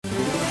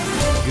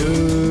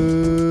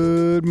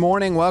Good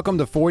morning. Welcome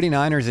to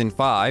 49ers in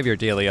 5, your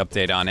daily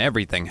update on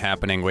everything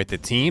happening with the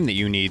team that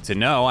you need to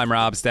know. I'm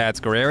Rob Stats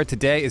Guerrera.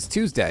 Today is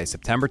Tuesday,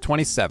 September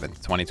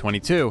 27th,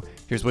 2022.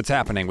 Here's what's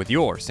happening with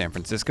your San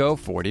Francisco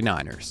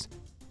 49ers.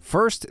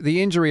 First,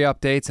 the injury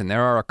updates, and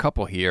there are a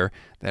couple here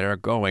that are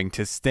going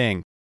to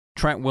sting.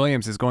 Trent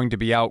Williams is going to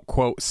be out,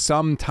 quote,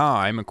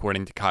 sometime,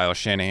 according to Kyle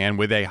Shanahan,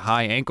 with a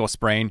high ankle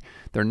sprain.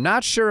 They're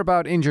not sure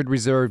about injured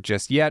reserve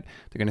just yet.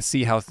 They're going to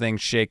see how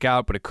things shake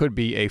out, but it could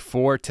be a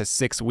 4 to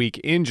 6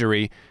 week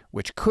injury,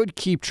 which could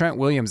keep Trent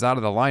Williams out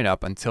of the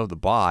lineup until the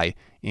bye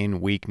in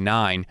Week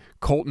 9.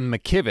 Colton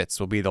McKivitz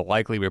will be the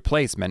likely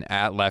replacement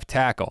at left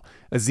tackle.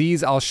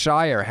 Azeez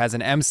Al-Shire has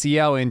an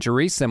MCL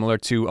injury similar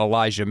to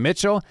Elijah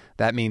Mitchell.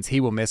 That means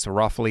he will miss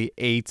roughly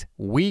 8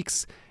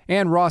 weeks.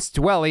 And Ross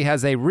Dwelley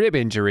has a rib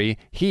injury.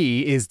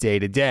 He is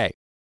day-to-day.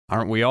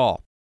 Aren't we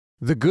all?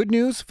 The good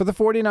news for the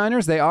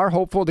 49ers, they are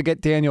hopeful to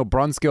get Daniel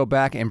Brunskill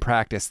back in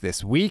practice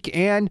this week,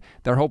 and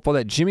they're hopeful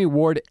that Jimmy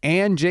Ward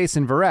and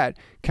Jason Verrett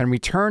can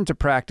return to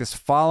practice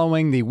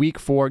following the Week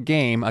 4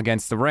 game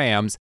against the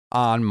Rams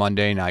on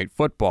Monday Night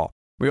Football.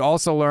 We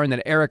also learned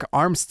that Eric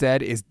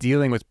Armstead is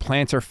dealing with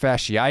plantar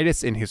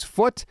fasciitis in his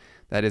foot.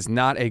 That is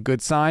not a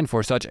good sign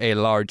for such a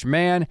large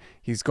man.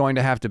 He's going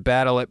to have to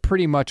battle it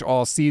pretty much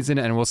all season,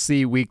 and we'll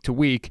see week to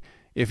week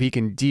if he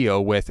can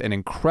deal with an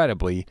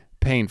incredibly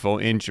painful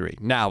injury.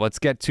 Now, let's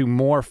get to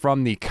more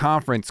from the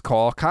conference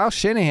call. Kyle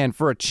Shanahan,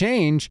 for a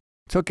change,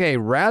 took a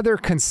rather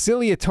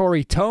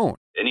conciliatory tone.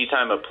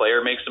 Anytime a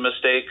player makes a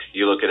mistake,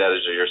 you look at it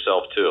as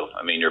yourself too.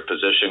 I mean, your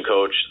position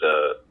coach,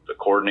 the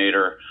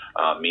coordinator,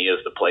 me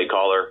as the play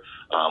caller,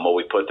 what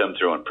we put them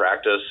through in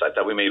practice. I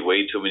thought we made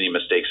way too many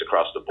mistakes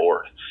across the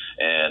board.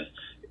 And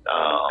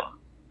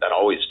that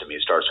always, to me,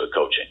 starts with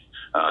coaching.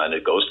 And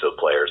it goes to the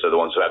players. They're the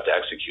ones who have to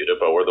execute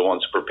it, but we're the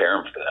ones who prepare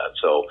them for that.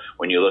 So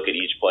when you look at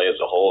each play as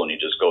a whole and you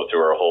just go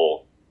through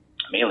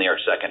mainly our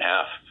second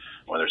half,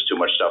 when there's too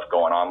much stuff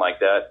going on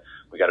like that,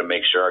 we got to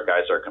make sure our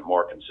guys are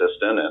more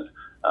consistent and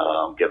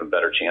give them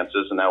better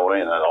chances in that way,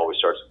 and that always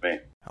starts with me.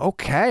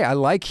 Okay, I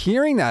like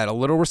hearing that. A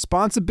little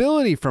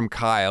responsibility from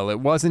Kyle. It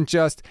wasn't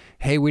just,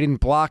 hey, we didn't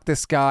block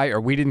this guy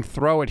or we didn't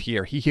throw it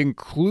here. He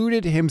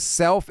included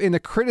himself in the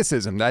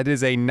criticism. That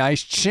is a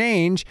nice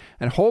change,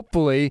 and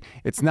hopefully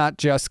it's not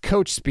just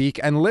coach speak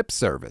and lip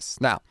service.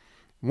 Now,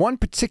 one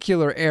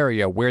particular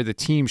area where the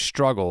team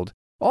struggled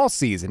all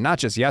season, not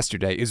just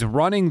yesterday, is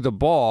running the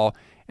ball,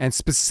 and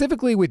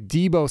specifically with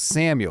Deebo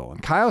Samuel.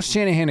 And Kyle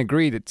Shanahan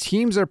agreed that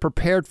teams are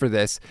prepared for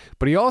this,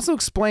 but he also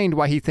explained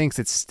why he thinks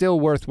it's still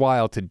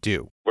worthwhile to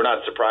do. We're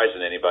not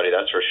surprising anybody,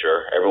 that's for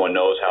sure. Everyone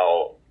knows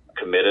how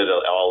committed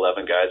all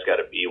 11 guys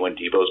got to be when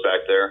Deebo's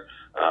back there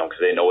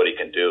because they know what he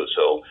can do.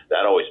 So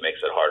that always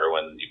makes it harder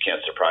when you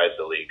can't surprise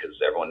the league because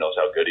everyone knows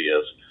how good he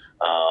is.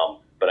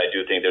 But I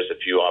do think there's a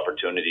few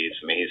opportunities.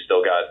 I mean, he's still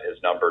got his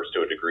numbers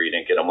to a degree.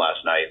 Didn't get them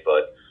last night,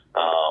 but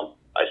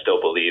I still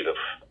believe if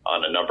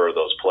on a number of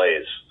those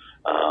plays,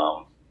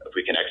 if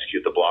we can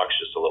execute the blocks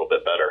just a little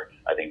bit better,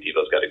 I think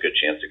Deebo's got a good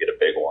chance to get a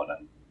big one.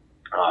 And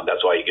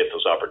that's why you get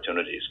those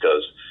opportunities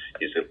because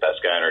he's the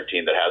best guy on our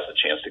team that has the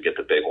chance to get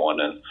the big one.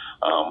 And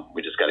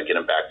we just got to get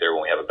him back there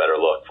when we have a better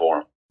look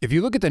for him. If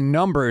you look at the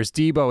numbers,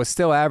 Deebo is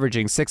still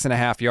averaging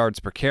 6.5 yards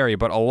per carry,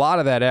 but a lot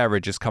of that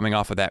average is coming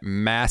off of that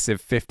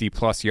massive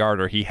 50-plus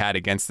yarder he had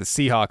against the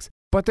Seahawks.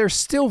 But there's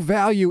still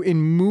value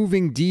in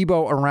moving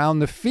Deebo around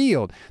the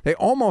field. They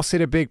almost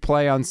hit a big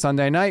play on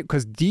Sunday night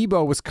because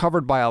Deebo was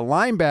covered by a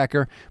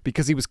linebacker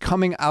because he was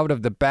coming out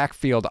of the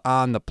backfield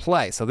on the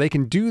play. So they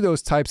can do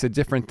those types of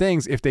different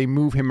things if they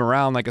move him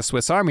around like a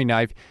Swiss Army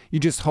knife. You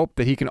just hope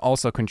that he can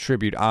also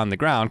contribute on the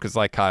ground because,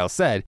 like Kyle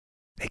said,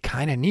 they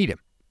kind of need him.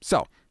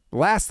 So,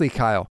 lastly,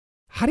 Kyle,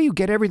 how do you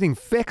get everything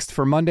fixed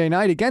for Monday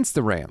night against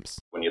the Rams?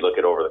 When you look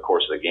at over the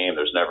course of the game,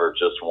 there's never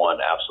just one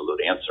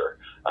absolute answer.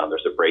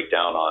 There's a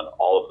breakdown on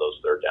all of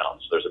those third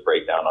downs. There's a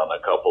breakdown on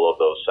a couple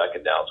of those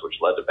second downs, which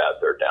led to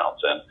bad third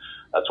downs. And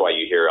that's why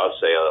you hear us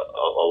say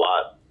a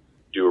lot,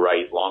 do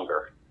right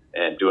longer.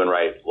 And doing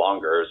right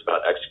longer is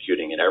about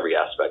executing in every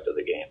aspect of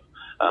the game.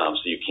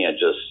 So you can't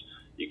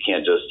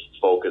just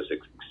focus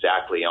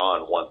exactly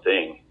on one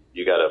thing.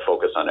 You got to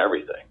focus on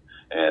everything.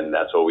 And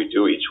that's what we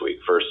do each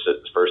week. First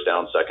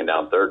down, second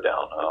down, third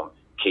down.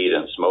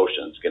 Cadence,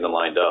 motions, getting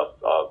lined up,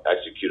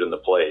 executing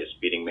the plays,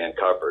 beating man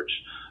coverage.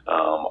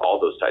 All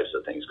those types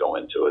of things go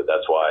into it.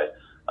 That's why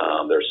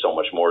there's so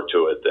much more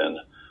to it than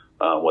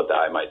what the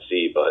eye might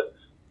see. But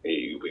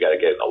we got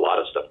to get a lot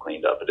of stuff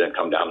cleaned up. It didn't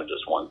come down to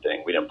just one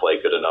thing. We didn't play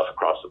good enough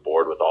across the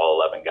board with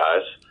all 11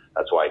 guys.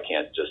 That's why I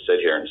can't just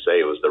sit here and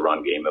say it was the run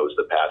game, it was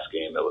the pass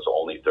game, it was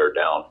only third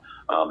down.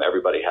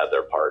 Everybody had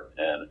their part,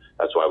 and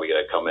that's why we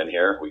got to come in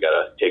here. We got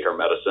to take our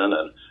medicine,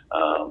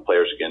 and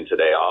players are getting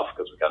today off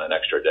because we got an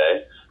extra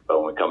day.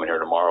 But when we come in here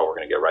tomorrow, we're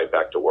going to get right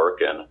back to work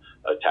and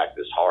attack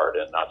this hard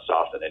and not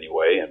soft in any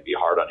way and be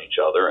hard on each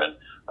other. And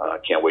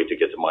can't wait to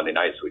get to Monday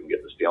night so we can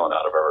get this feeling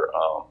out of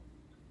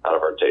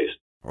our taste.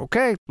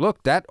 Okay,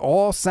 look, that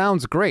all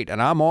sounds great,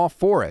 and I'm all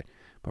for it.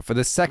 But for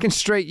the second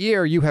straight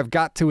year, you have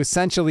got to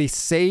essentially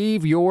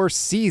save your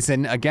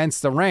season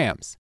against the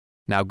Rams.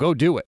 Now go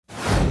do it.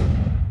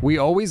 We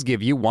always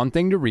give you one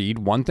thing to read,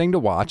 one thing to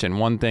watch, and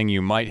one thing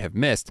you might have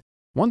missed.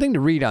 One thing to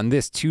read on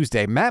this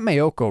Tuesday, Matt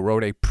Mayoko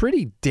wrote a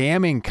pretty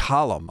damning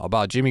column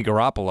about Jimmy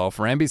Garoppolo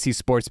for NBC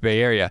Sports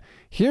Bay Area.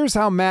 Here's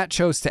how Matt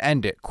chose to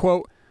end it.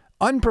 Quote,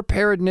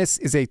 "Unpreparedness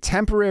is a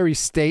temporary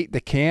state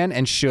that can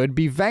and should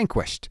be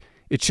vanquished.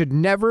 It should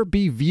never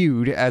be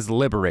viewed as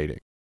liberating."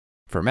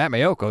 For Matt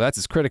Mayoko, that's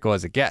as critical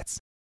as it gets.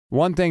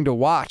 One thing to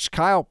watch,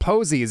 Kyle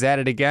Posey is at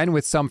it again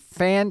with some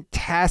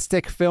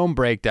fantastic film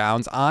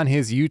breakdowns on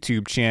his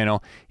YouTube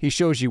channel. He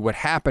shows you what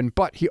happened,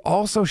 but he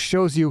also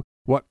shows you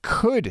what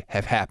could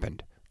have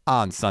happened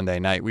on Sunday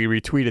night. We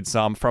retweeted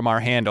some from our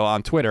handle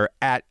on Twitter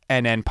at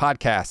NN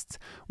Podcasts.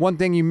 One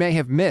thing you may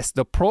have missed,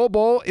 the Pro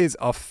Bowl is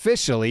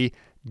officially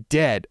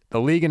dead. The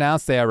league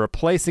announced they are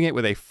replacing it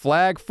with a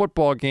flag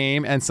football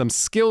game and some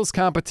skills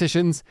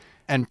competitions,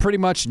 and pretty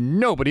much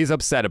nobody's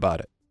upset about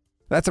it.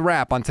 That's a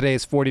wrap on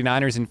today's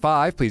 49ers in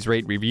 5. Please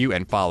rate, review,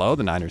 and follow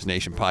the Niners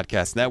Nation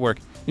Podcast Network.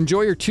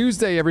 Enjoy your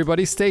Tuesday,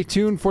 everybody. Stay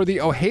tuned for the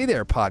Oh Hey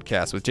There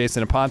podcast with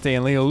Jason Aponte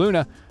and Leo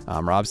Luna.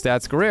 I'm Rob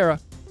Stats Guerrera.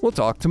 We'll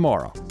talk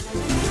tomorrow.